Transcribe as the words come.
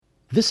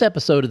This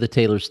episode of The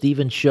Taylor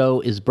Stevens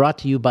Show is brought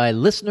to you by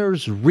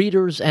listeners,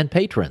 readers, and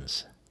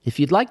patrons. If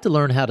you'd like to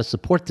learn how to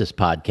support this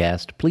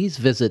podcast, please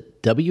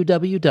visit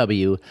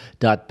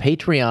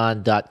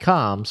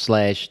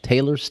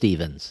www.patreon.com/Taylor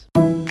Stevens.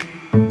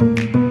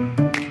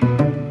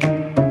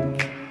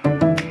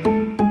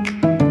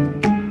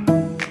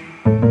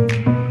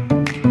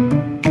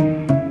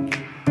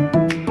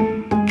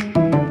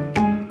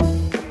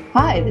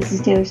 Hi, this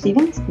is Taylor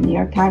Stevens, New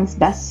York Times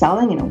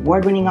best-selling and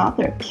award-winning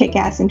author of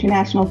kick-ass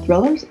international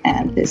thrillers,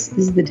 and this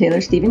is The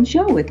Taylor Stevens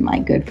Show with my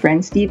good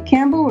friend Steve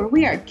Campbell, where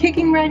we are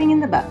kicking writing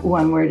in the butt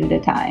one word at a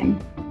time.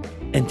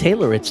 And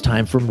Taylor, it's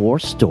time for more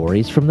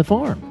stories from the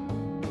farm.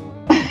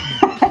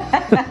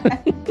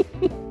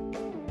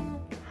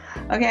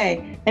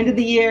 Okay, end of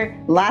the year,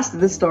 last of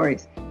the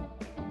stories.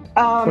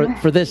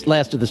 For this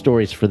last of the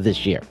stories for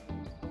this year.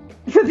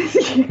 For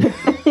this year.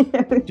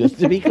 Just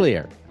to be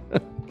clear.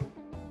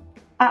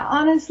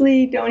 I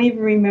honestly don't even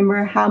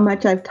remember how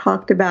much I've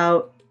talked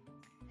about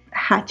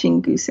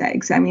hatching goose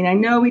eggs. I mean, I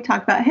know we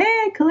talked about, hey,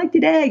 I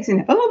collected eggs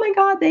and oh my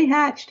God, they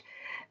hatched.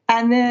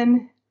 And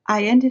then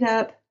I ended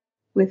up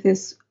with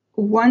this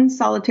one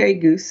solitary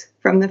goose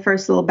from the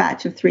first little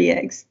batch of 3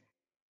 eggs.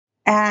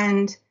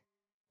 And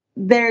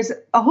there's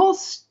a whole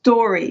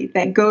story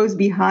that goes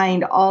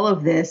behind all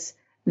of this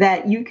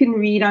that you can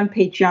read on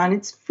Patreon.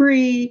 It's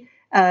free.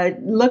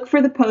 Look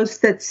for the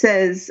post that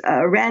says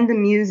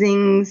random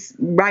musings,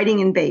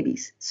 writing and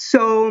babies.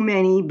 So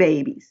many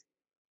babies.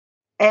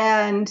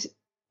 And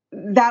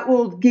that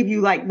will give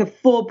you like the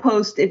full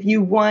post if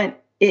you want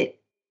it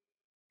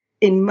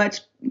in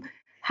much,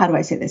 how do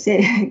I say this?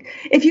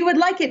 If you would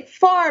like it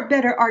far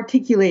better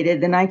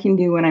articulated than I can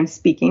do when I'm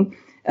speaking.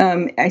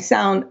 I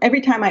sound,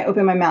 every time I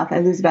open my mouth, I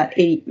lose about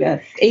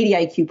 80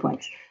 IQ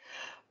points.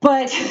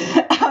 But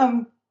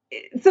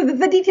so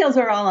the details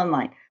are all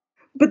online.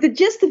 But the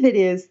gist of it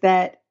is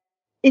that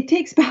it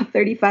takes about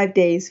 35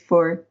 days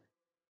for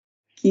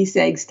geese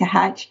eggs to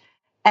hatch,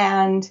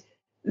 and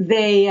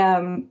they,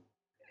 but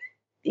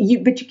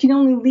you can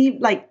only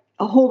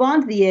hold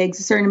on to the eggs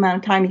a certain amount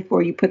of time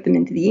before you put them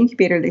into the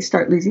incubator. They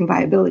start losing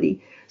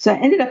viability. So I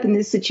ended up in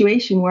this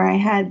situation where I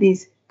had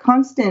these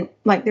constant,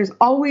 there's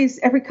always,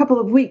 every couple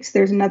of weeks,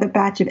 there's another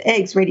batch of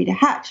eggs ready to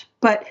hatch,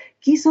 but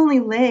geese only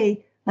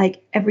lay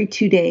every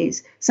 2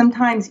 days.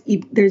 Sometimes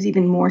there's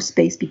even more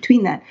space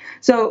between that.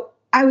 So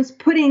I was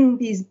putting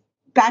these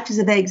batches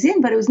of eggs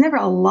in, but it was never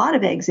a lot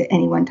of eggs at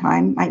any one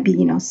time. Might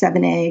be,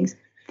 7 eggs,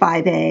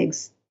 5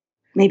 eggs,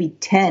 maybe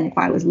 10 if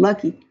I was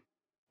lucky.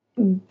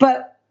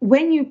 But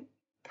when you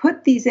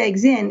put these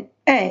eggs in,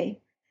 A,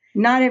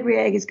 not every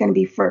egg is going to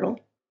be fertile.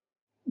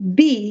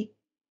 B,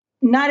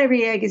 not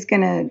every egg is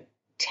going to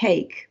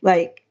take.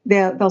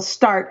 They'll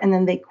start and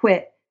then they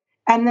quit.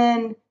 And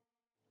then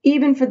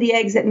even for the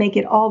eggs that make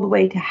it all the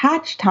way to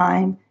hatch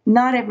time,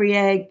 not every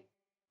egg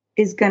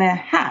is going to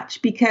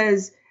hatch,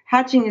 because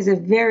hatching is a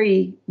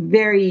very,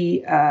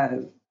 very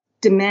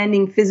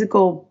demanding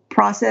physical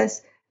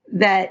process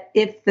that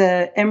if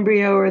the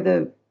embryo or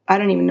I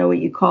don't even know what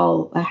you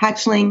call a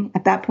hatchling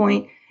at that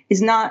point,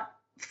 is not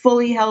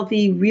fully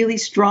healthy, really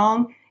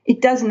strong, it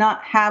does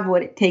not have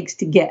what it takes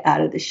to get out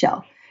of the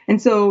shell.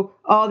 And so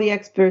all the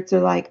experts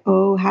are like,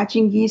 oh,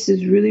 hatching geese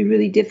is really,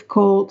 really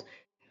difficult.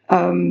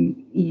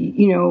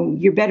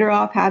 You're better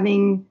off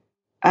having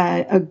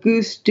a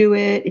goose do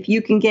it. If you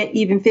can get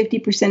even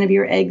 50% of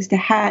your eggs to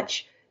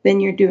hatch, then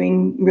you're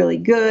doing really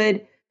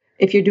good.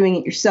 If you're doing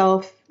it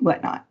yourself,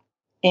 whatnot.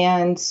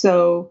 And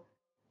so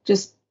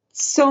just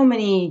so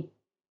many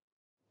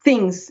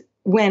things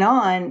went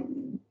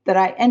on that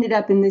I ended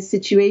up in this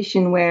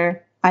situation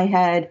where I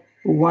had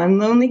one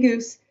lonely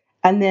goose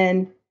and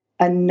then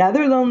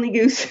another lonely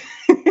goose.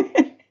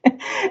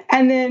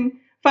 And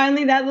then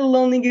finally that little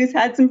lonely goose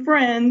had some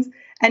friends.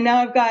 And now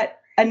I've got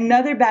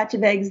another batch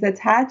of eggs that's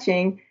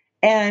hatching.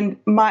 And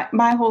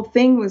my whole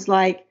thing was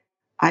I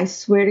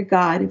swear to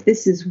God, if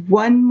this is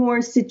one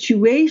more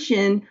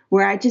situation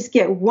where I just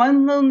get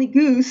one lonely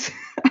goose,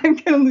 I'm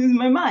going to lose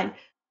my mind.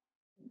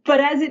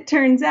 But as it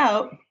turns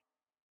out,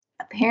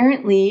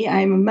 apparently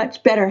I'm a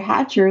much better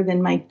hatcher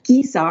than my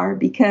geese are,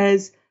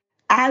 because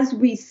as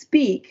we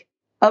speak,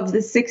 of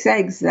the 6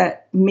 eggs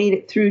that made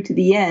it through to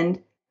the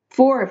end,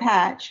 4 have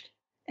hatched.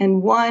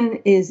 And 1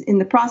 is in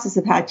the process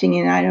of hatching,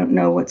 and I don't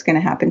know what's going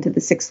to happen to the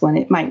 6th one.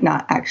 It might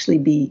not actually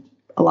be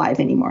alive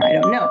anymore. I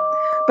don't know.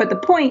 But the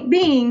point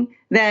being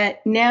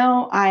that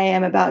now I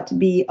am about to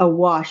be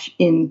awash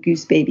in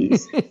goose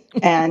babies.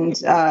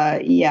 And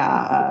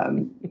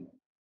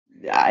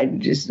I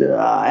just,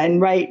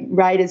 and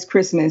right as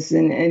Christmas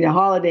and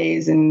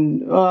holidays,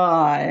 and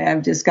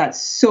I've just got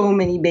so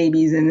many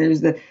babies. And there's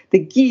the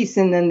geese,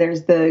 and then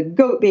there's the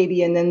goat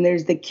baby, and then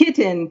there's the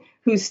kitten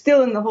who's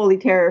still in the holy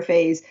terror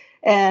phase.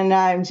 And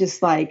I'm just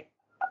my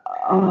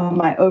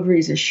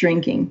ovaries are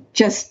shrinking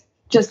just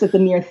at the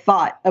mere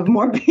thought of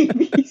more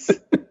babies.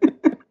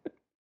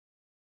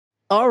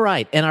 All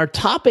right. And our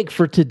topic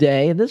for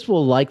today, and this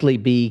will likely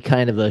be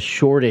kind of a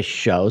shortish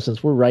show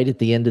since we're right at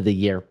the end of the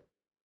year,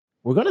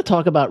 We're going to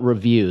talk about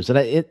reviews,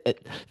 and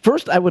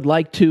first, I would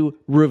like to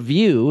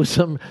review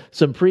some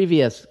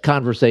previous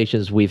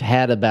conversations we've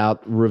had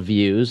about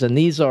reviews, and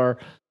these are.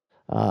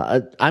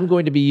 I'm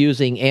going to be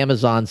using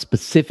Amazon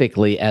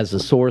specifically as a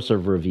source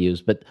of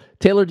reviews. But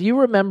Taylor, do you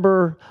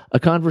remember a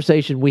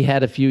conversation we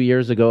had a few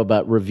years ago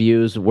about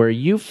reviews where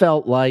you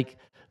felt like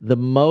the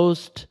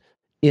most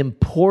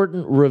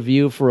important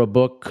review for a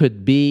book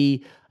could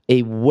be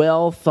a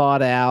well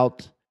thought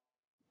out,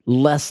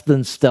 less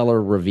than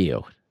stellar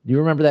review? Do you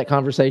remember that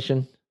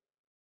conversation?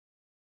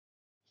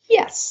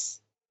 Yes.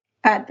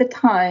 At the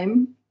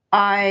time,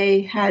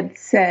 I had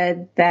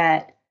said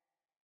that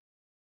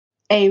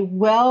a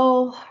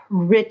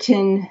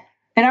well-written,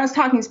 and I was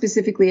talking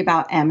specifically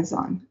about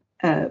Amazon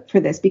for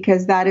this,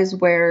 because that is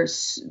where,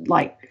 70,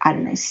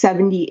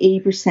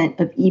 80%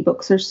 of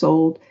ebooks are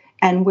sold,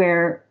 and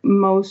where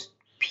most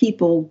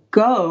people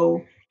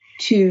go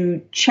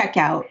to check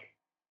out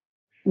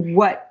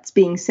what's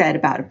being said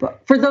about a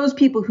book. For those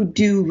people who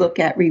do look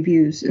at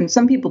reviews, and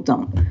some people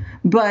don't,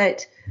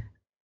 but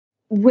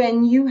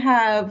when you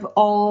have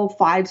all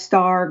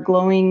 5-star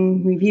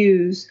glowing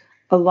reviews,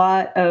 a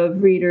lot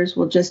of readers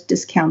will just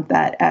discount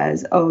that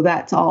as, oh,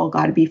 that's all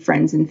got to be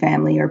friends and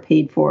family or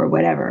paid for or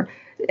whatever.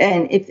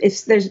 And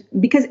if there's,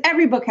 because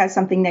every book has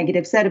something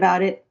negative said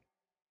about it,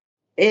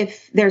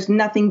 if there's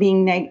nothing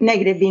being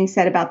negative being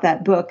said about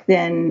that book,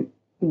 then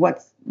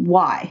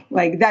why?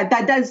 Like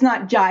that does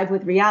not jive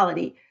with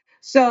reality.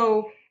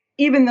 So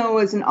even though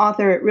as an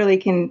author, it really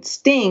can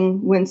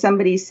sting when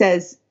somebody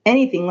says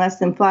anything less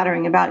than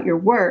flattering about your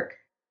work,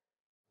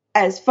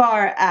 as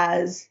far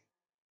as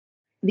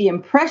the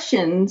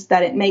impressions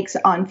that it makes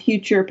on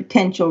future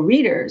potential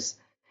readers,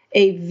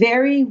 a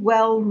very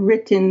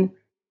well-written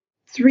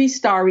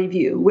 3-star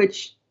review,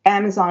 which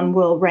Amazon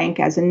will rank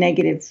as a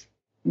negative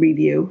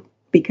review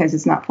because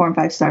it's not 4 and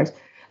 5 stars,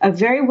 a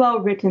very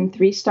well-written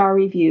 3-star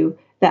review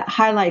that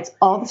highlights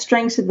all the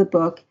strengths of the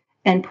book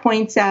and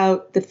points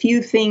out the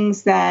few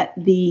things that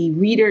the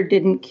reader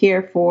didn't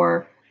care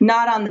for,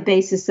 not on the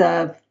basis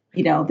of,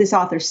 this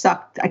author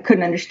sucked, I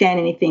couldn't understand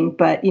anything,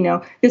 but,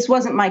 this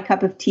wasn't my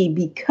cup of tea,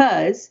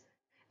 because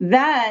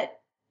that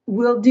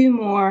will do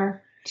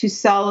more to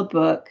sell a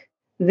book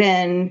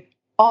than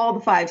all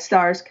the 5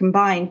 stars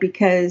combined,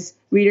 because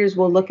readers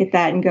will look at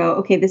that and go,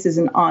 okay, this is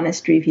an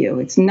honest review.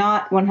 It's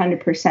not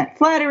 100%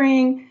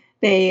 flattering.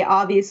 They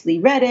obviously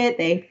read it.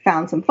 They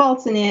found some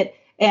faults in it,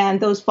 and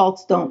those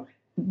faults don't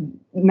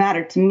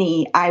matter to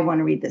me. I want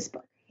to read this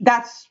book.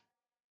 That's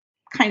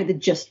kind of the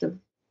gist of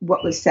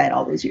what was said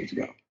all those years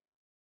ago.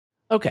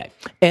 Okay.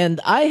 And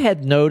I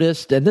had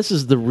noticed, and this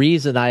is the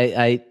reason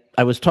I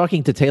was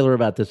talking to Taylor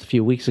about this a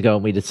few weeks ago,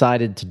 and we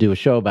decided to do a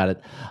show about it.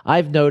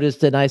 I've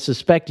noticed, and I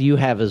suspect you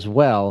have as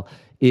well,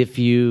 if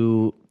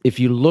you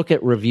look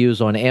at reviews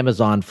on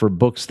Amazon for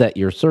books that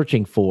you're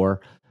searching for,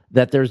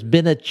 that there's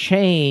been a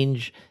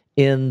change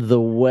in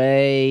the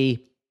way,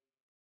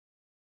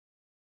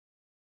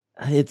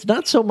 it's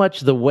not so much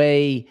the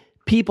way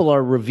people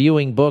are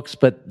reviewing books,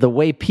 but the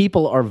way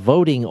people are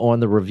voting on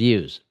the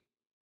reviews.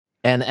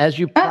 And as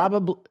you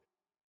probably...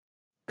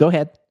 Go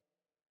ahead.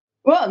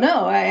 Well,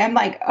 no, I'm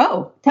like,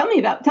 oh, tell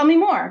me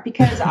more,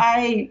 because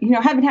I,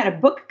 haven't had a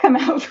book come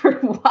out for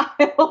a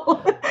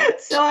while,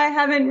 so I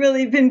haven't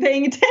really been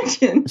paying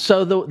attention.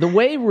 So the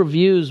way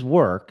reviews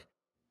work,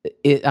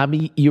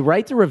 you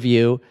write the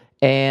review,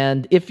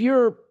 and if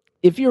your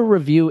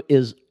review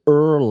is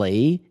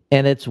early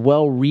and it's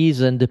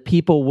well-reasoned,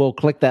 people will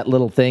click that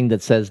little thing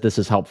that says this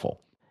is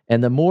helpful.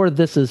 And the more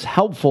this is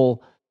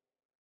helpful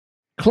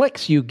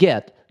clicks you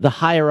get, the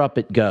higher up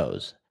it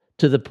goes,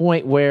 to the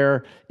point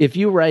where if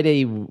you write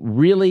a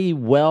really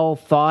well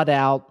thought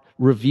out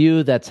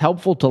review that's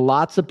helpful to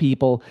lots of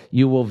people,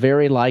 you will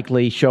very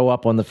likely show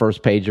up on the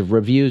first page of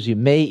reviews. You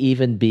may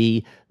even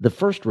be the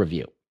first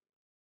review.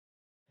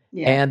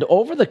 Yeah. And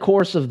over the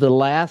course of the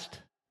last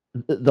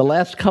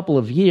couple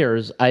of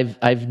years,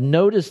 I've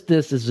noticed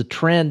this as a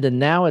trend, and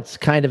now it's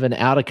kind of an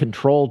out of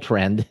control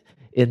trend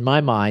in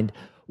my mind,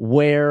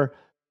 where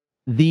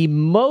the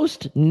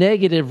most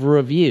negative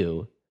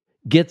review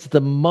gets the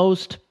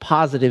most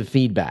positive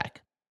feedback,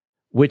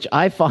 which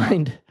I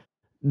find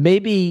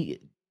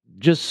maybe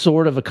just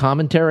sort of a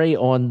commentary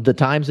on the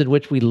times in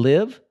which we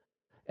live.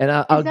 And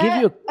I'll give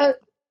you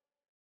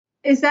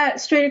is that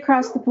straight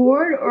across the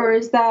board, or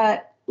is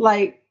that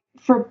like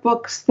for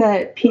books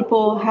that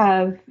people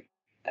have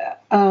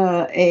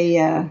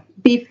a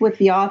beef with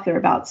the author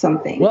about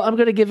something? Well, I'm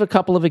going to give a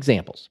couple of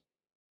examples.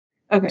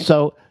 Okay.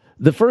 So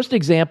the first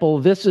example,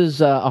 this is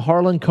a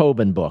Harlan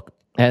Coben book.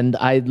 And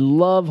I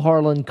love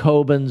Harlan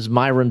Coben's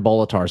Myron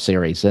Bolitar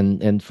series.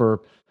 And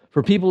for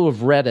people who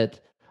have read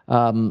it,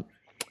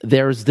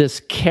 there's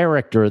this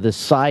character, this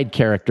side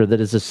character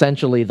that is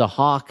essentially the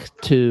Hawk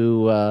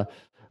to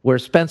where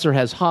Spencer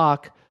has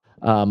Hawk,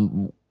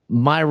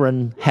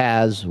 Myron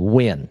has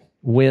Win.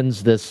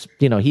 Win's this,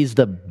 he's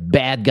the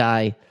bad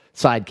guy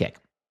sidekick.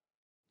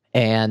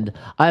 And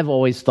I've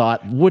always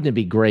thought, wouldn't it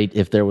be great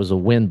if there was a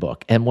Win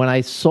book? And when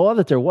I saw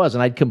that there was,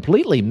 and I'd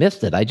completely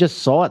missed it, I just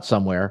saw it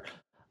somewhere,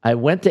 I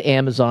went to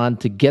Amazon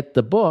to get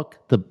the book.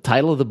 The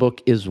title of the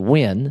book is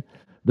Win.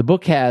 The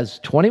book has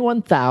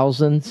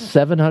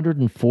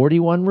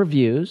 21,741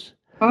 reviews.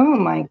 Oh,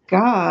 my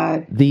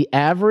God. The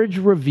average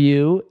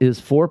review is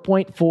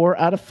 4.4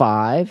 out of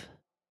 5.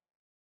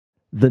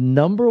 The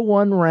number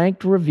one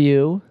ranked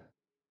review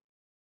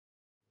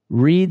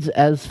reads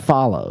as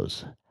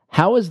follows.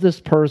 How is this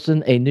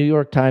person a New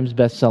York Times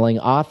bestselling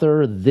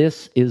author?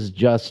 This is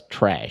just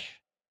trash.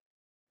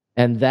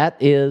 And that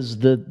is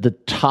the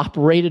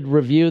top-rated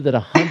review that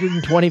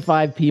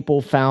 125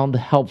 people found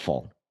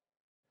helpful.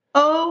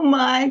 Oh,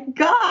 my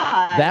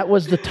God. That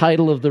was the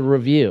title of the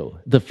review.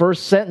 The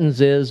first sentence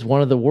is,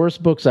 one of the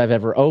worst books I've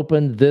ever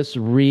opened. This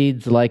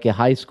reads like a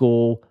high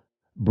school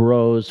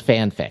bros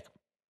fanfic.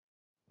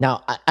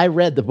 Now, I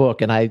read the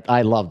book, and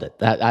I loved it.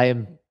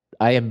 I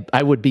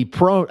would be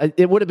prone.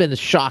 It would have been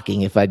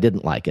shocking if I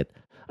didn't like it.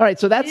 All right,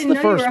 so that's the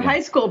first one. You were a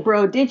high school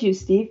bro, did you,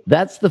 Steve?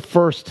 That's the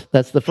first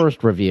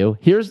review.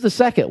 Here's the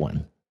second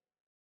one.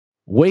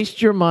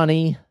 Waste your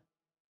money.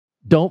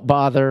 Don't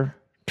bother.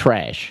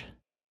 Trash.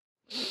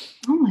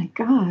 Oh, my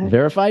God.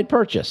 Verified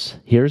purchase.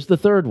 Here's the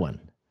third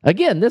one.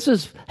 Again,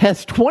 this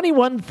has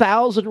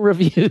 21,000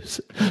 reviews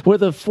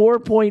with a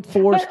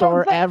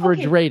 4.4-star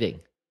average rating.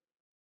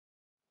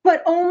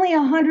 But only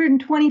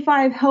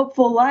 125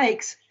 helpful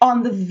likes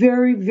on the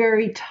very,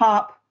 very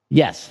top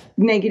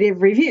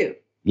negative review.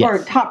 Yes.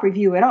 Or top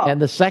review at all.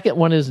 And the second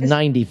one is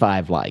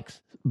 95 likes.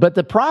 But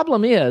the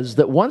problem is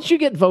that once you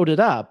get voted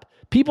up,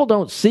 people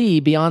don't see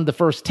beyond the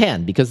first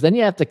 10, because then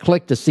you have to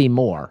click to see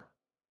more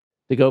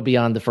to go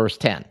beyond the first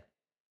 10.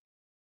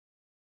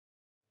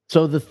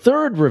 So the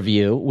third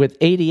review, with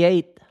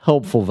 88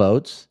 hopeful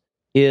votes,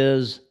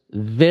 is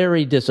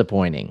very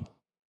disappointing.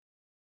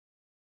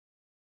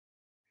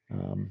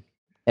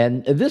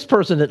 And this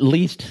person at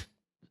least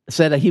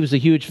said he was a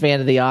huge fan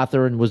of the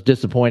author and was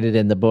disappointed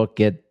in the book.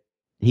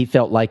 He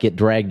felt like it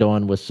dragged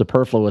on with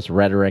superfluous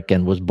rhetoric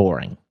and was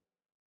boring.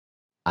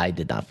 I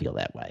did not feel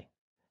that way.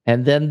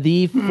 And then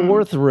the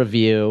fourth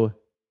review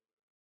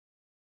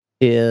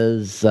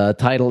is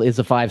title is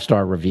a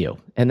 5-star review.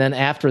 And then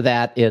after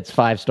that, it's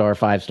 5-star,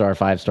 5-star,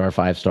 5-star,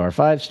 5-star,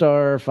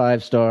 5-star,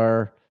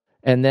 5-star.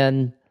 And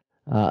then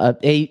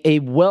a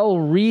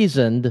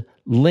well-reasoned,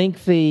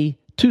 lengthy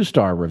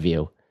 2-star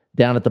review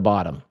down at the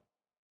bottom.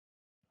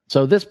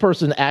 So this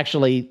person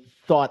actually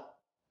thought,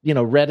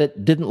 read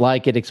it, didn't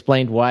like it,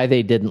 explained why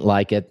they didn't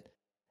like it.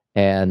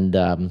 And,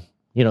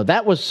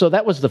 that was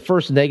the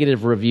first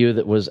negative review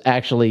that was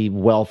actually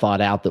well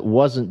thought out, that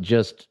wasn't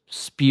just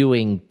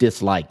spewing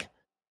dislike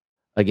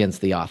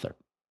against the author.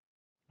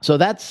 So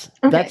that's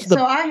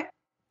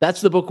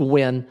the book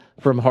Win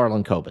from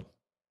Harlan Coben.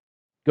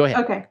 Go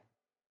ahead. Okay.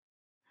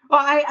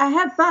 Well, I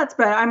have thoughts,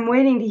 but I'm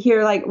waiting to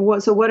hear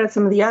what are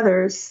some of the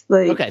others?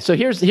 Okay, so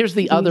here's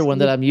the other one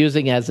that I'm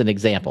using as an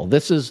example.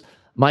 This is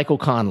Michael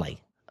Conley.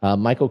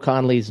 Michael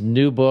Conley's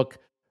new book,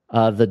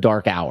 The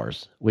Dark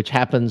Hours, which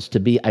happens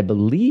to be, I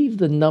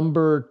believe, it's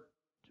number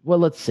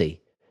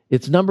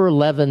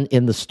 11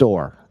 in the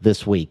store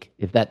this week,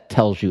 if that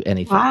tells you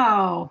anything.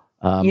 Wow.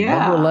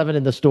 Number 11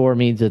 in the store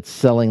means it's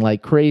selling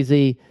like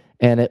crazy,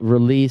 and it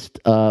released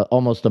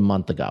almost a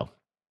month ago.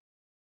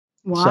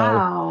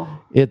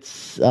 Wow.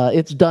 So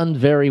it's done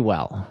very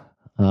well.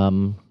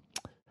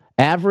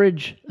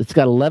 Average, it's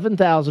got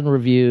 11,000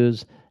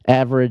 reviews.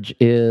 Average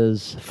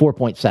is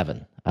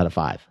 4.7 out of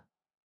 5.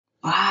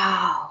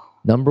 Wow.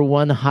 Number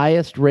one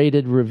highest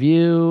rated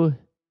review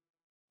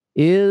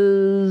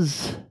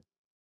is,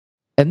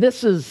 and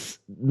this is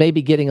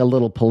maybe getting a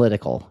little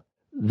political,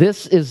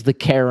 this is the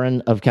Karen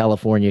of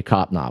California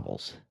cop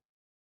novels.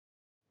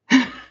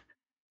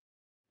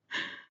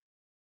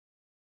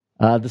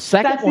 The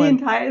second one.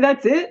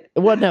 That's it?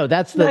 Well, no,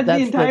 that's the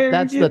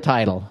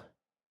title.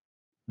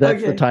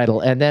 That's the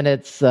title. And then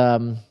it's,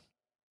 then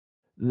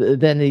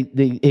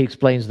he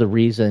explains the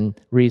reasoning.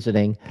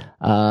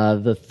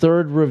 The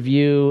third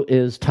review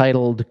is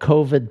titled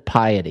COVID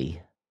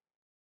Piety.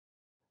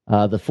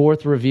 The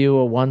fourth review,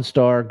 a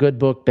 1-star, good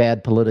book,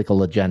 bad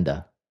political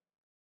agenda.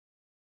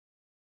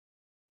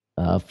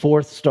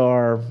 Fourth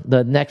star,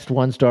 the next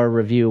 1-star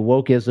review,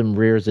 wokeism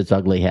rears its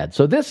ugly head.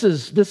 So this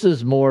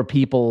is more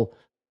people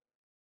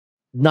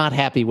not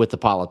happy with the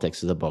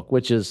politics of the book,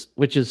 which is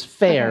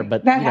fair, okay,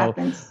 but that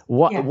happens.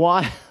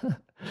 Why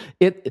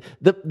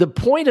the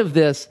point of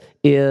this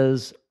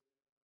is,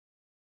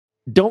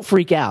 don't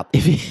freak out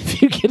if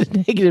you get a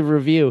negative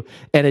review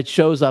and it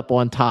shows up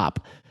on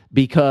top,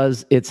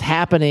 because it's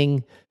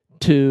happening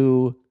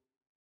to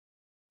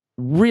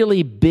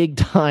really big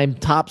time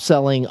top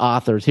selling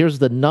authors. Here's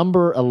the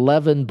number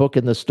 11 book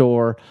in the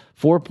store,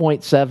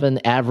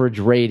 4.7 average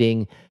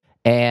rating,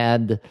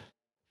 and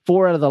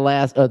 4 out of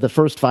the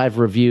first 5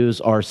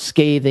 reviews are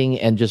scathing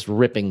and just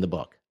ripping the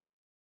book.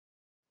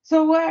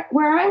 So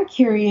where I'm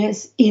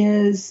curious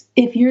is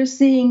if you're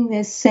seeing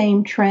this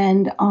same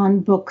trend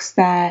on books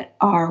that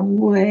are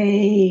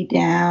way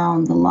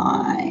down the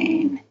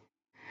line.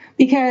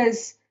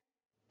 Because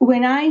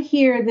when I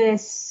hear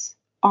this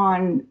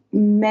on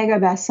mega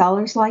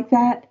bestsellers like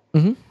that,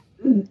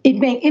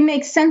 it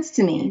makes sense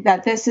to me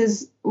that this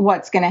is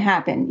what's going to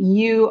happen.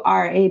 You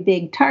are a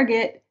big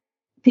target.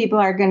 People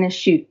are going to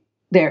shoot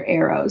their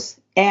arrows.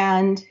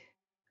 And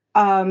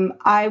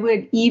I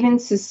would even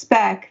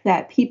suspect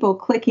that people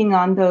clicking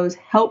on those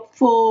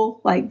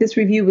helpful, like this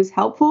review was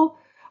helpful,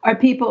 are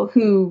people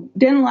who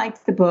didn't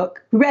like the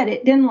book, read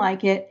it, didn't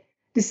like it,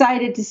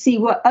 decided to see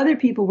what other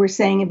people were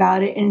saying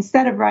about it, and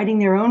instead of writing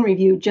their own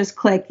review, just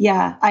clicked,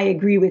 yeah, I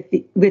agree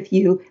with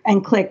you,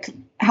 and clicked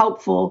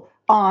helpful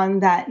on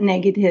that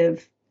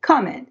negative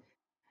comment.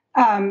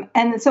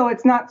 And so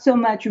it's not so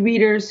much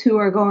readers who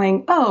are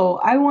going, oh,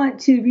 I want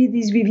to read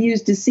these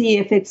reviews to see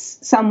if it's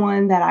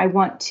someone that I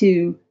want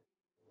to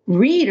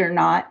read or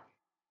not,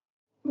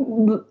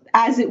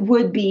 as it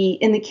would be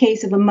in the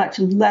case of a much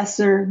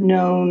lesser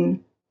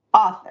known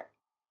author.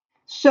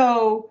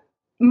 So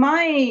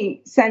my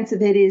sense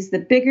of it is the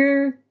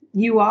bigger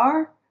you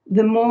are,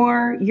 the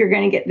more you're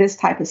going to get this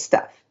type of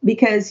stuff,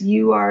 because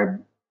you are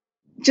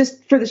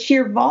just for the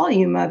sheer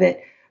volume of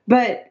it.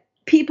 But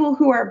people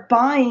who are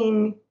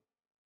buying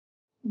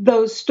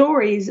those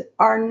stories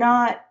are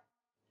not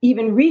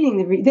even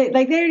reading they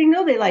already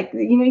know they like,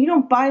 you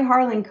don't buy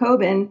Harlan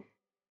Coben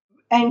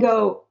and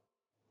go,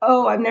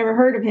 oh, I've never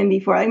heard of him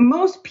before. Like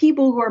most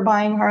people who are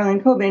buying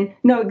Harlan Coben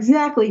know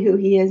exactly who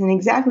he is and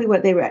exactly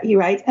what he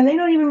writes, and they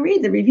don't even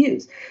read the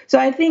reviews. So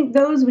I think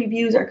those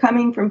reviews are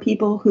coming from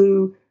people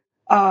who,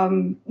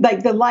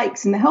 like the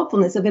likes and the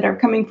helpfulness of it are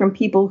coming from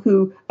people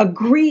who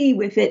agree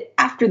with it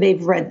after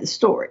they've read the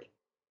story.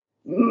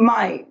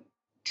 I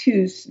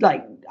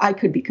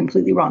could be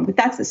completely wrong, but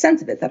that's the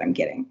sense of it that I'm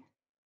getting.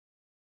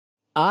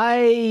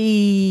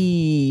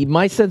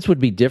 My sense would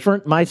be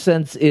different. My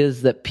sense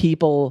is that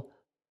people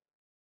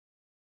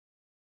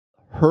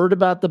heard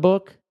about the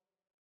book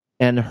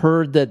and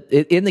heard that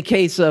in the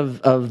case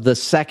of the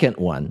second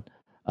one,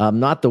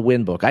 not the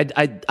Wynne book.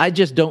 I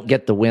just don't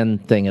get the Wynne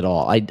thing at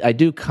all. I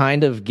do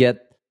kind of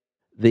get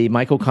the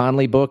Michael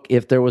Connelly book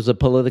if there was a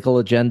political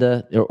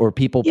agenda or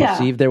people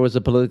perceive there was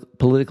a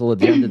political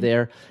agenda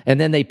there, and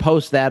then they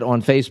post that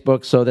on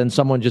Facebook, so then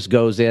someone just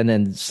goes in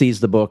and sees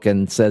the book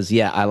and says,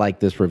 yeah, I like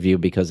this review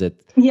because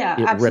it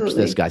rips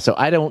this guy. So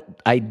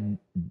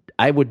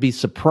I would be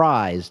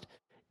surprised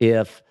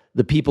if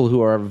the people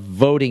who are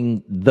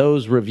voting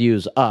those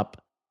reviews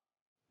up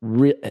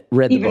read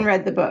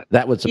the book.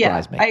 That would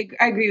surprise me. I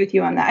agree with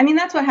you on that. I mean,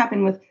 that's what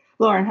happened with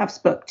Lauren Huff's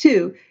book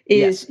too,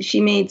 is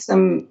she made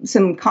some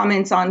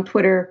comments on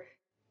Twitter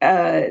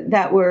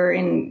that were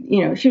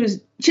she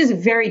has a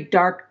very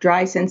dark,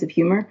 dry sense of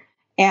humor.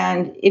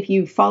 And if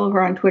you follow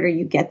her on Twitter,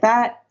 you get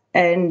that.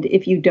 And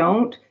if you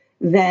don't,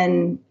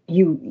 then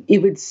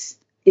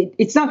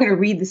it's not going to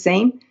read the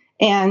same.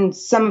 And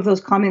some of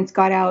those comments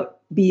got out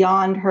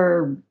beyond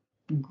her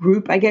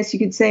group, I guess you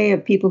could say,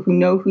 of people who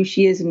know who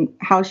she is and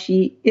how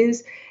she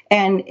is.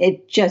 And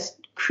it just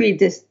created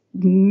this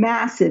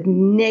massive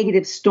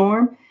negative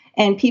storm,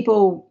 and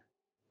people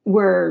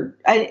were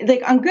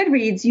like, on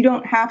Goodreads, you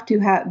don't have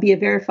to be a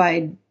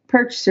verified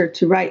purchaser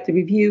to write the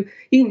review.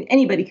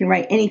 Anybody can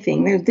write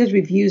anything. There's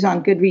reviews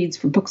on Goodreads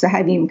for books that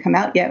haven't even come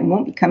out yet and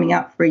won't be coming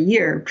out for a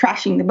year,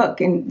 trashing the book,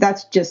 and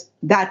that's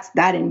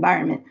that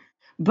environment.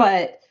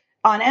 But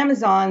on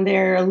Amazon,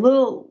 they're a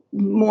little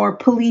more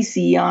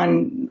policey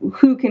on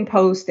who can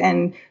post,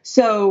 and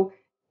so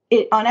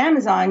on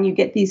Amazon, you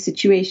get these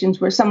situations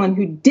where someone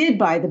who did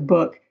buy the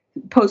book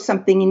post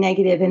something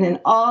negative, and then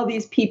all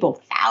these people,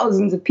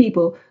 thousands of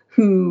people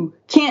who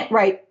can't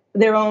write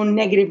their own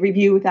negative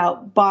review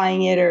without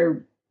buying it,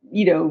 or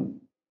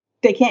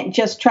they can't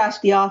just trash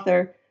the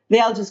author,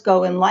 they'll just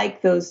go and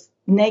like those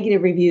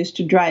negative reviews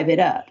to drive it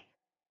up.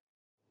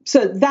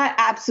 So that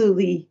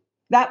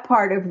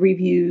part of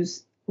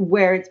reviews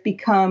where it's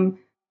become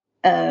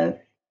a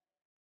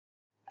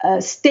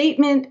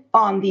statement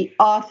on the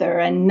author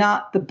and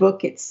not the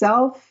book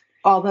itself.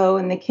 Although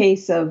in the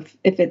case of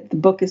the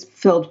book is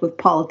filled with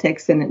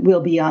politics, then it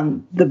will be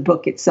on the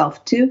book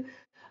itself too.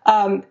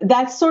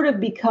 That's sort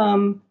of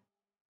become,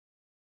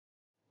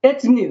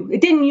 it's new. It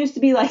didn't used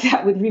to be like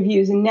that with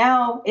reviews. And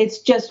now it's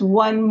just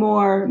one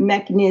more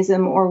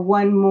mechanism or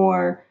one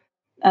more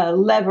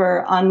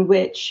lever on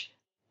which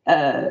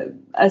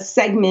a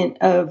segment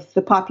of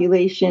the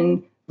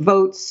population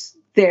votes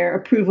their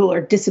approval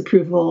or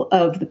disapproval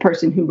of the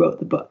person who wrote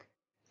the book.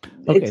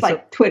 Okay, it's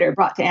like Twitter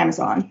brought to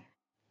Amazon.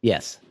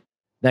 Yes.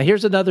 Now,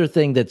 here's another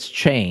thing that's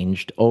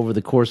changed over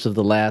the course of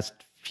the last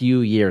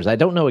few years. I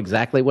don't know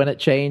exactly when it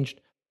changed,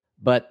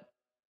 but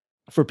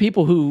for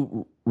people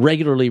who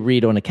regularly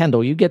read on a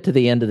Kindle, you get to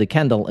the end of the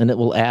Kindle and it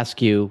will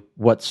ask you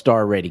what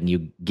star rating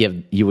you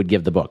would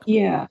give the book.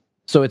 Yeah.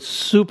 So it's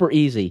super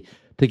easy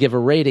to give a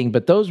rating,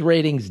 but those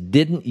ratings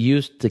didn't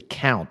used to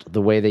count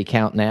the way they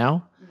count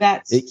now.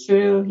 That's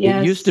true.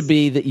 Yes. It used to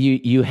be that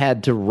you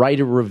had to write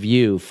a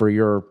review for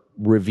your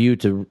review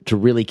to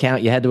really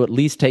count. You had to at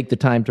least take the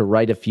time to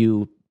write a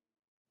few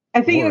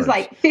I think words. It was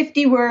like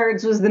 50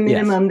 words was the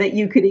minimum that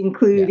you could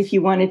include if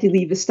you wanted to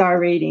leave a star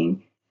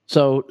rating.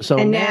 So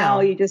now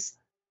you just.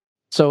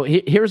 So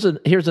here's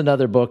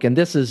another book, and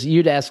this is,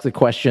 you'd ask the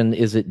question: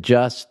 is it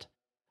just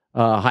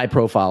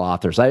high-profile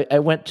authors. I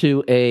went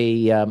to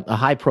a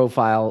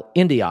high-profile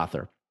indie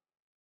author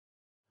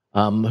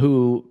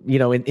who,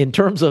 in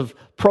terms of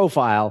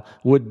profile,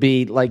 would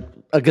be like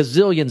a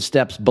gazillion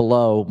steps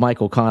below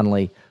Michael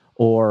Connelly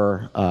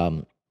or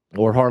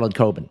Harlan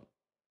Coben.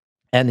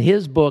 And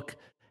his book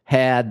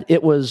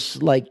it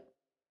was like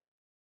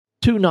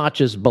 2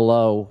 notches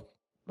below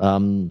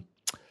the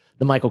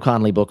Michael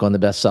Connelly book on the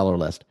bestseller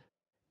list.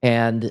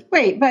 And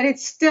wait, but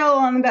it's still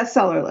on the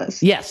bestseller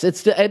list. Yes,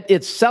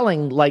 it's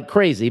selling like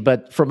crazy,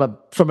 but from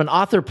an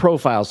author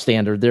profile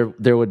standard,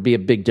 there would be a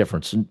big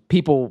difference. And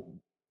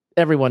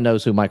everyone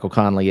knows who Michael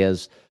Connelly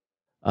is.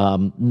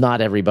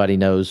 Not everybody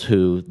knows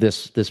who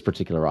this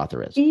particular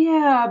author is.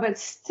 Yeah, but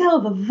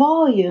still the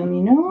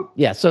volume,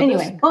 Yeah. So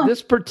anyway,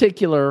 this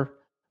particular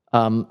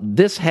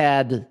this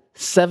had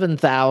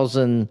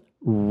 7,000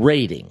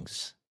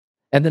 ratings.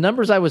 And the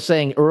numbers I was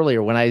saying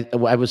earlier, when I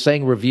was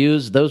saying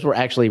reviews, those were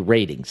actually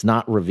ratings,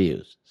 not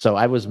reviews. So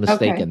I was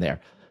mistaken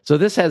there. So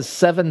this has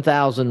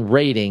 7,000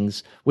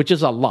 ratings, which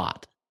is a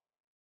lot.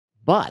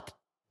 But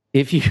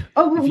if you...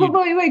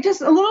 wait,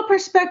 just a little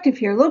perspective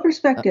here,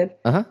 The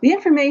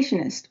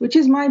Informationist, which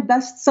is my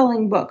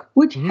best-selling book,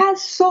 which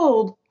has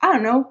sold, I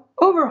don't know,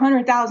 over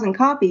 100,000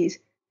 copies,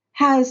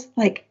 has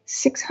like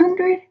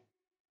 600.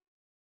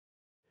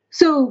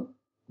 So...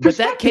 But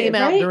that came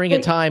out during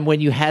a time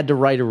when you had to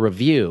write a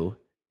review,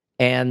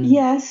 and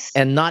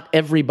not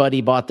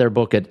everybody bought their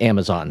book at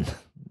Amazon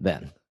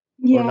then,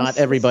 or not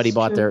everybody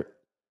bought their.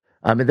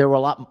 I mean, there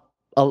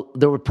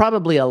were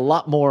probably a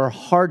lot more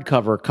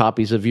hardcover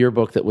copies of your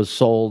book that was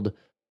sold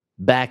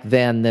back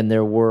then than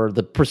there were.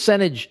 The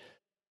percentage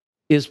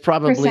is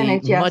probably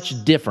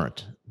much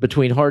different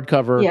between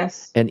hardcover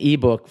and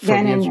ebook for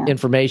the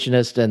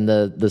Informationist and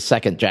the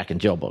second Jack and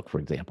Jill book, for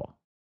example.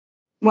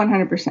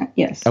 100%.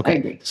 Yes. Okay. I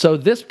agree. So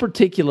this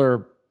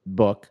particular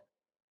book,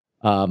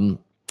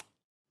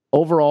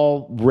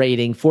 overall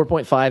rating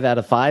 4.5 out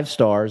of 5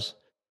 stars.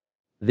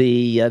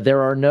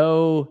 There are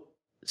no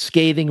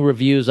scathing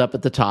reviews up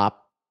at the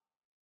top.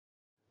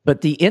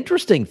 But the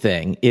interesting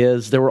thing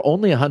is there were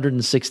only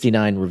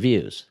 169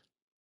 reviews.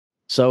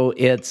 So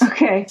it's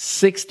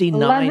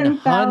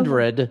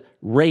 6,900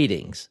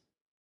 ratings.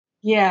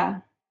 Yeah.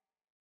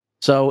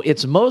 So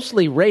it's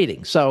mostly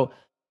ratings. So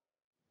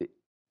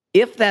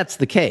if that's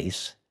the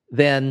case,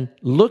 then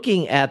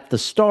looking at the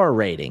star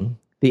rating,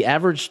 the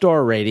average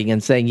star rating,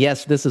 and saying,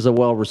 yes, this is a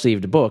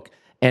well-received book,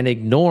 and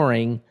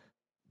ignoring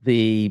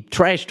the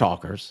trash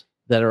talkers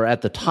that are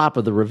at the top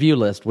of the review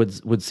list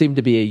would seem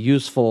to be a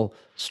useful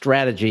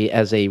strategy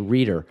as a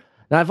reader.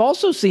 Now, I've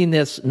also seen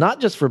this not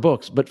just for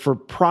books, but for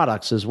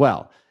products as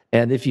well.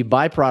 And if you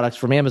buy products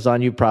from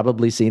Amazon, you've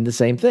probably seen the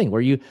same thing,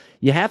 where you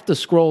have to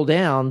scroll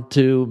down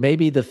to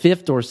maybe the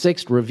 5th or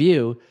 6th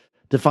review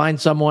to find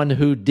someone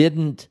who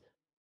didn't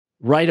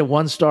write a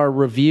 1-star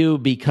review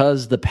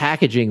because the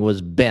packaging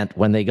was bent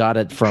when they got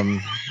it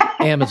from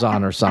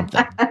Amazon or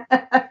something.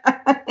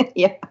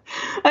 Yeah.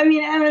 I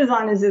mean,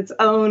 Amazon is its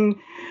own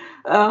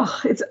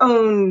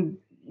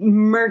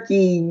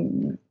murky,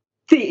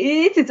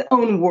 it's its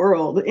own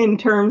world in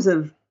terms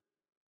of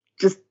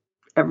just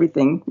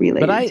everything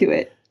related to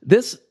it.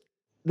 This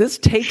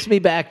takes me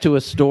back to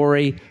a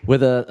story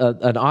with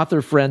an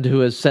author friend who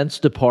has since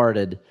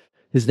departed.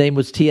 His name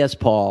was T.S.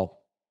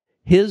 Paul.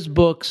 His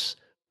books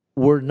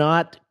were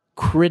not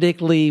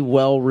critically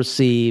well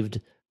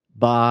received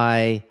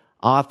by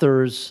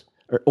authors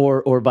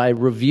or by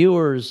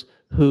reviewers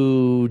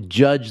who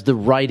judged the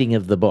writing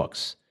of the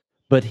books.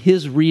 But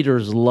his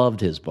readers loved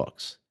his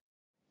books,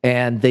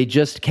 and they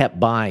just kept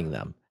buying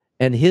them.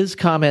 And his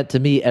comment to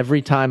me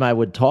every time I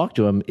would talk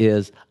to him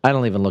is, I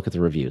don't even look at the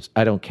reviews.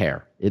 I don't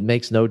care. It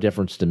makes no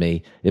difference to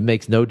me. It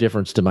makes no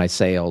difference to my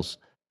sales.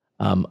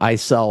 I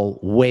sell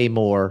way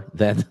more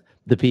than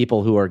the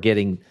people who are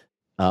getting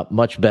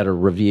much better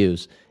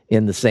reviews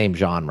in the same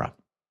genre.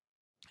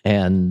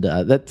 And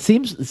that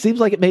seems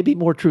like it may be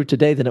more true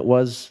today than it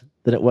was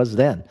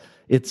then.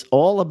 It's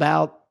all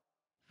about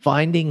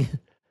finding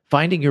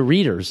your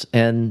readers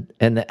and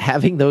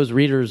having those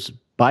readers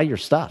buy your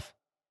stuff.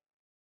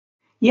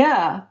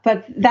 Yeah,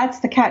 but that's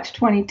the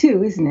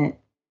catch-22, isn't it?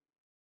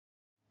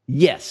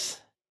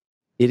 Yes,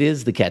 it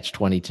is the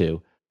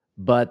catch-22.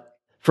 But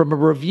from a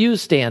review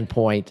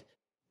standpoint,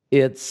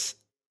 it's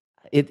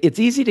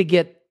easy to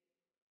get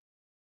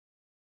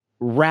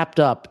wrapped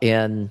up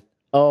in,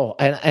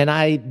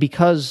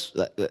 because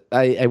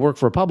I work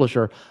for a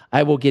publisher,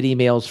 I will get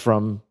emails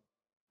from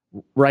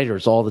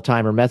writers all the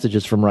time, or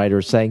messages from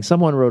writers saying,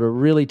 someone wrote a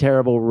really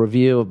terrible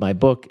review of my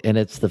book, and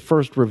it's the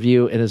first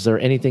review, and is there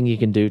anything you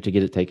can do to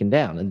get it taken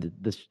down? And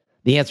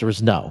the answer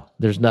is no.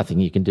 There's nothing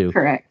you can do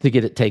to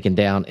get it taken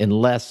down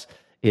unless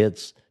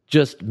it's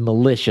just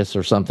malicious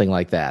or something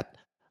like that.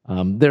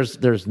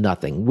 There's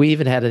nothing. We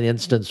even had an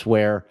instance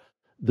where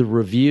the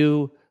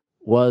review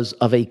was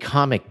of a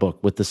comic book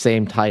with the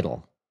same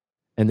title.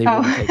 And they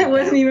it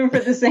wasn't even for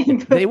the same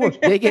book.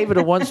 They gave it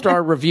a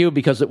 1-star review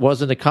because it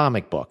wasn't a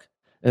comic book.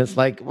 And it's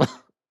like,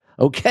 well,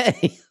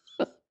 okay.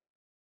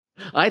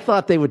 I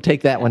thought they would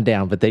take that one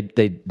down, but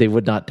they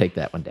would not take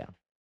that one down.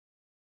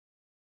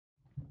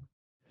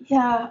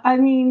 Yeah, I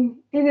mean,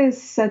 it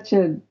is such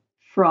a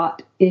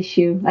fraught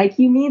issue. Like,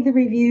 you need the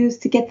reviews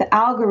to get the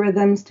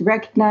algorithms to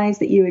recognize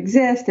that you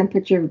exist and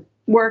put your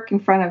work in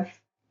front of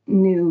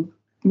new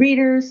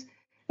readers.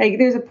 Like,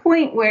 there's a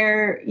point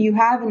where you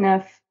have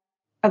enough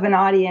of an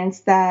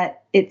audience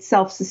that it's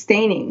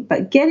self-sustaining.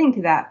 But getting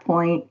to that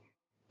point,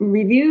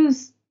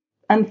 reviews,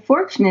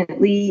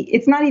 unfortunately,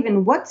 it's not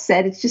even what's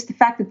said, it's just the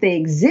fact that they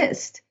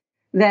exist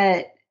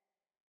that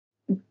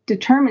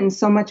determines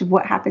so much of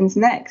what happens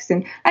next.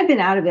 And I've been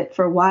out of it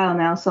for a while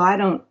now, so I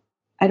don't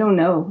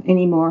know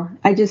anymore.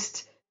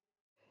 It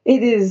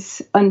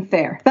is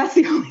unfair. That's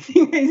the only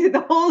thing.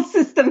 The whole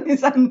system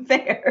is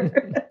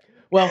unfair.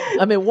 Well,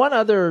 I mean, one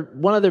other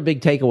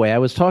big takeaway. I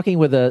was talking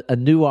with a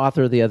new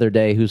author the other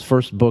day whose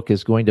first book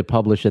is going to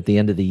publish at the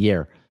end of the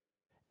year.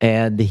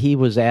 And he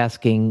was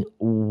asking,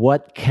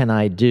 what can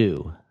I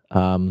do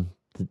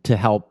to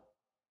help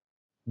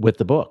with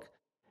the book?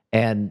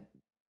 And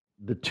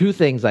the two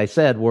things I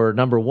said were,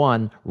 number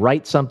one,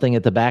 write something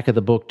at the back of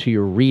the book to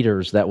your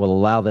readers that will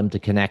allow them to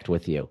connect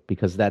with you,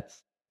 because that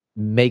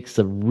makes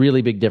a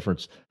really big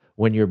difference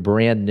when you're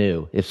brand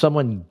new. If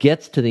someone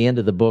gets to the end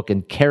of the book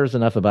and cares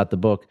enough about the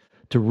book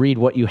to read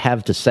what you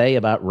have to say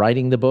about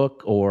writing the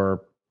book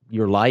or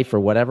your life or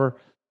whatever,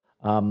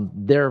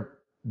 they're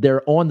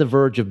on the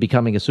verge of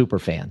becoming a super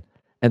fan.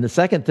 And the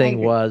second thing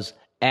was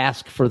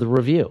ask for the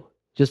review.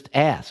 Just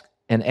ask,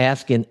 and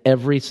ask in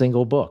every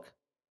single book.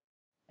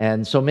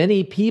 And so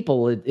many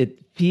people,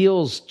 it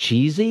feels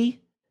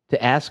cheesy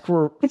to ask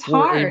for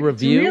a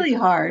review. It's really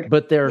hard.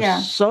 But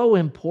they're so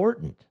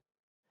important.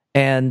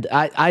 And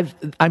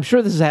I'm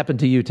sure this has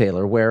happened to you,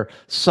 Taylor, where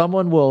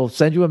someone will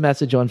send you a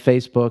message on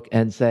Facebook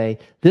and say,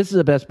 this is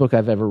the best book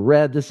I've ever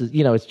read. This is,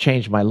 it's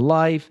changed my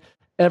life.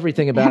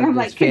 Everything about it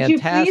is fantastic. Could you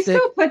please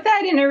go put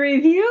that in a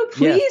review?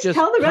 Please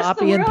tell the rest of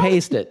the world. Copy and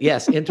paste it.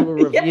 Yes, into a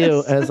review.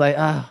 Yes. And it's like,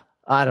 I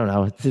don't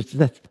know.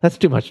 That's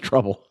too much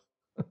trouble.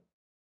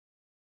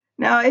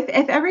 Now,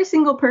 if every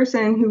single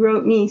person who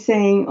wrote me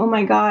saying, oh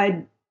my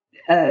God,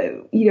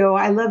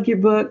 I loved your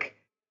book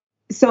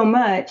so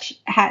much,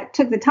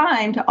 took the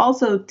time to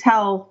also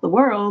tell the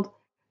world,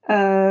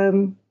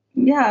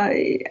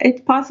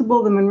 it's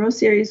possible the Monroe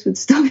series would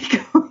still be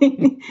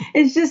going.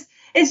 There's just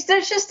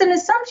an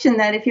assumption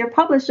that if you're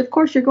published, of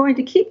course, you're going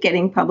to keep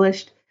getting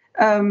published.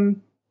 I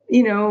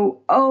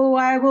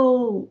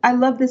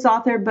love this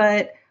author,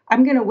 but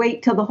I'm going to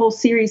wait till the whole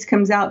series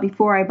comes out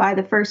before I buy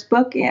the first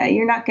book. Yeah,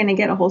 you're not going to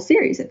get a whole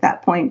series at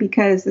that point,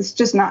 because it's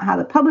just not how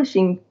the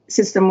publishing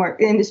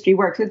industry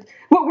works. It's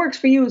what works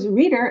for you as a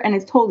reader, and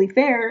it's totally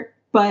fair,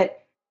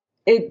 but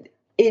it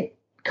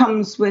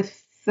comes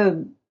with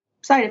the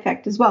side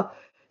effect as well.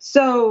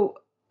 So,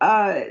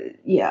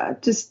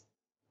 just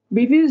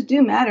reviews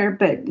do matter,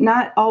 but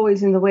not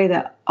always in the way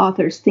that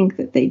authors think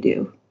that they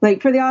do.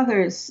 Like, for the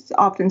authors, it's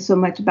often so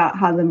much about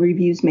how the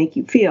reviews make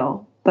you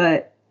feel,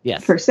 but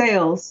yes, for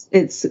sales,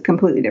 it's a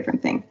completely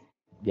different thing.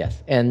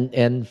 Yes,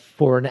 and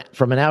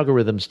from an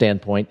algorithm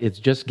standpoint, it's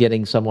just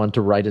getting someone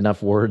to write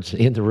enough words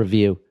in the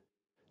review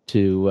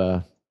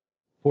for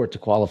it to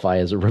qualify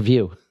as a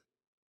review.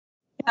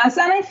 Yes,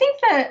 and I think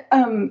that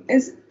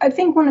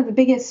one of the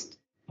biggest,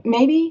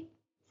 maybe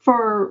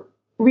for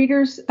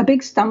readers, a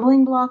big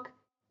stumbling block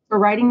for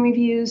writing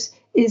reviews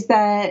is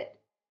that,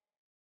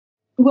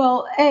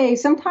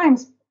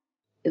 sometimes,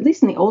 at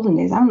least in the olden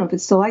days, I don't know if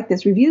it's still like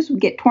this, reviews would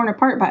get torn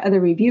apart by other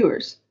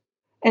reviewers.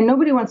 And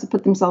nobody wants to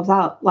put themselves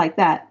out like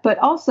that. But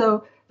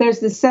also, there's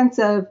this sense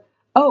of,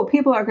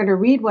 people are going to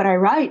read what I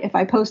write if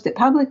I post it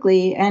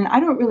publicly, and I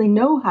don't really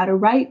know how to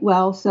write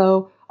well,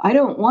 so I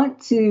don't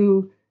want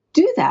to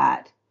do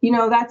that.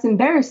 That's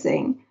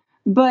embarrassing.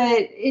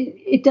 But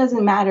it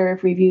doesn't matter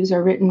if reviews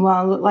are written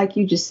well. Like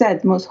you just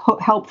said, the most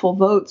helpful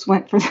votes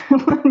went for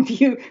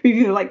the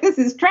review, like, this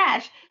is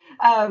trash.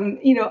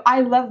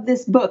 I love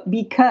this book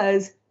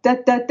because ...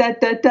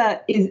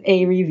 is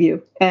a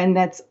review. And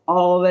that's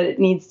all that it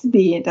needs to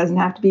be. It doesn't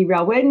have to be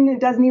well written. It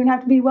doesn't even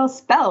have to be well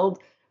spelled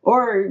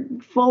or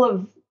full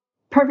of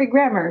perfect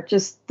grammar.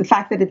 Just the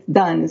fact that it's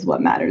done is what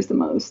matters the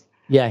most.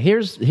 Yeah,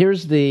 here's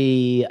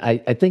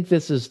I think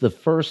this is the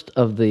first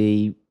of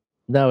the,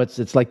 no,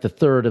 it's like the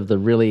third of the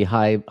really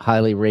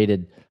highly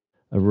rated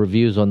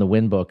reviews on the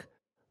Wynne book.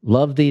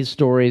 Love these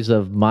stories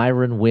of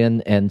Myron,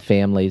 Wynne, and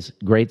families.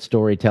 Great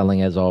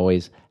storytelling as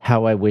always.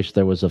 How I wish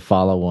there was a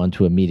follow-on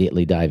to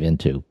immediately dive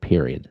into,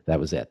 period.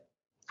 That was it.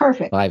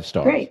 Perfect. 5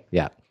 stars. Great.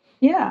 Yeah.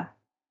 Yeah.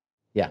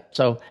 Yeah.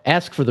 So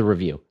ask for the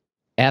review.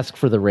 Ask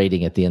for the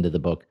rating at the end of the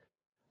book,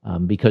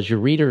 because your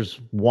readers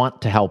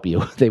want to help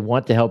you. They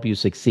want to help you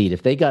succeed.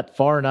 If they got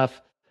far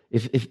enough,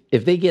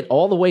 if they get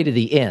all the way to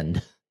the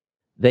end,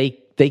 they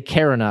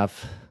care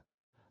enough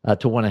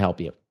to want to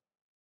help you.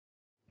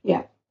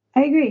 Yeah.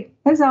 I agree.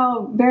 That's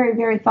all very,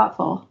 very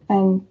thoughtful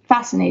and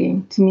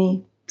fascinating to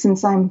me,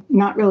 since I'm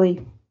not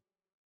really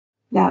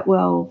that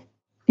well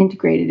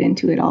integrated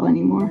into it all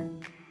anymore.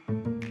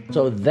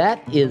 So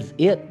that is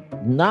it,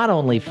 not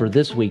only for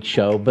this week's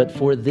show, but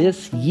for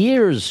this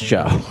year's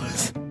show.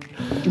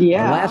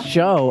 Yeah. Our last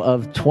show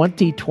of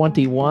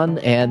 2021,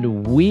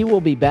 and we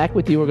will be back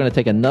with you. We're going to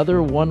take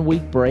another 1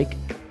 week break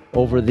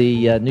over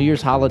the New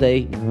Year's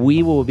holiday.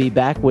 We will be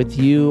back with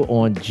you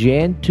on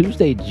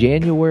Tuesday,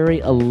 January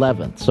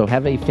 11th. So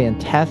have a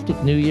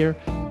fantastic New Year.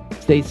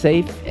 Stay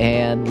safe,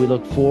 and we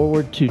look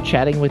forward to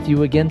chatting with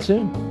you again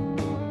soon.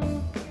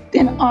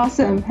 Been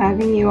awesome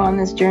having you on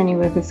this journey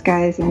with us,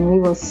 guys, and we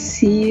will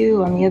see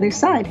you on the other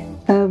side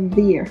of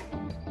the year.